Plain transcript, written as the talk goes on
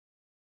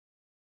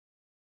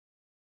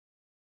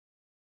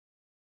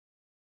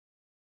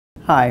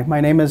Hi, my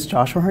name is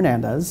Joshua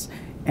Hernandez,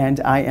 and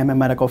I am a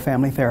medical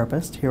family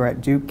therapist here at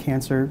Duke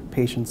Cancer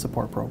Patient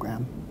Support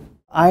Program.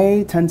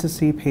 I tend to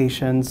see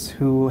patients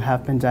who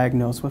have been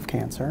diagnosed with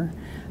cancer.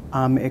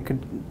 It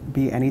could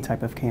be any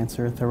type of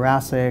cancer,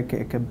 thoracic,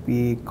 it could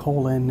be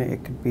colon,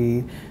 it could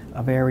be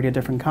a variety of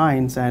different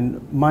kinds,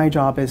 and my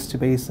job is to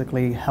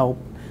basically help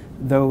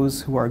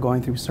those who are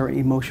going through certain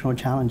emotional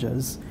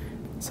challenges.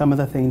 Some of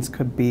the things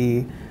could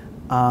be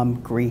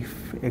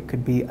grief, it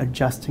could be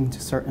adjusting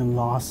to certain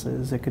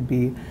losses, it could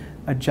be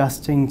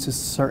adjusting to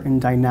certain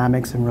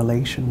dynamics in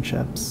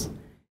relationships.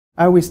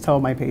 I always tell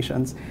my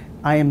patients,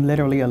 I am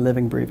literally a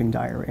living, breathing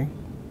diary.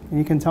 And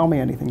you can tell me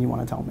anything you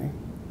want to tell me.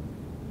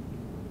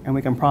 And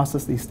we can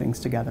process these things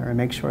together and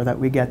make sure that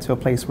we get to a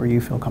place where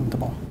you feel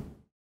comfortable.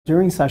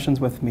 During sessions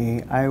with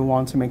me, I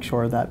want to make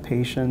sure that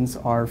patients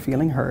are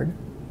feeling heard.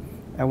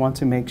 I want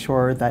to make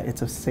sure that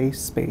it's a safe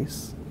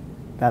space,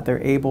 that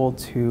they're able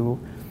to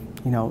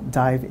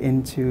dive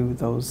into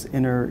those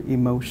inner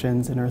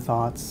emotions, inner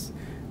thoughts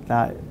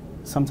that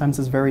sometimes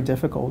is very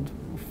difficult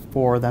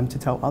for them to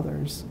tell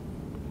others.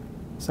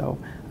 So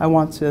I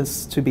want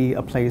this to be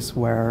a place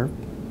where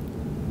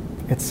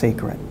it's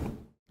sacred.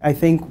 I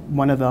think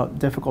one of the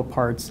difficult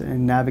parts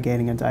in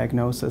navigating a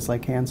diagnosis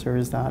like cancer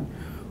is that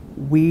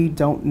we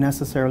don't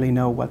necessarily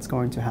know what's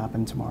going to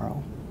happen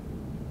tomorrow.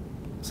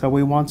 So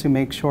we want to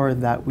make sure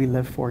that we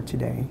live for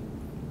today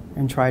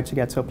and try to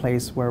get to a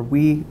place where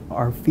we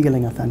are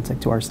feeling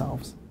authentic to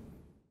ourselves.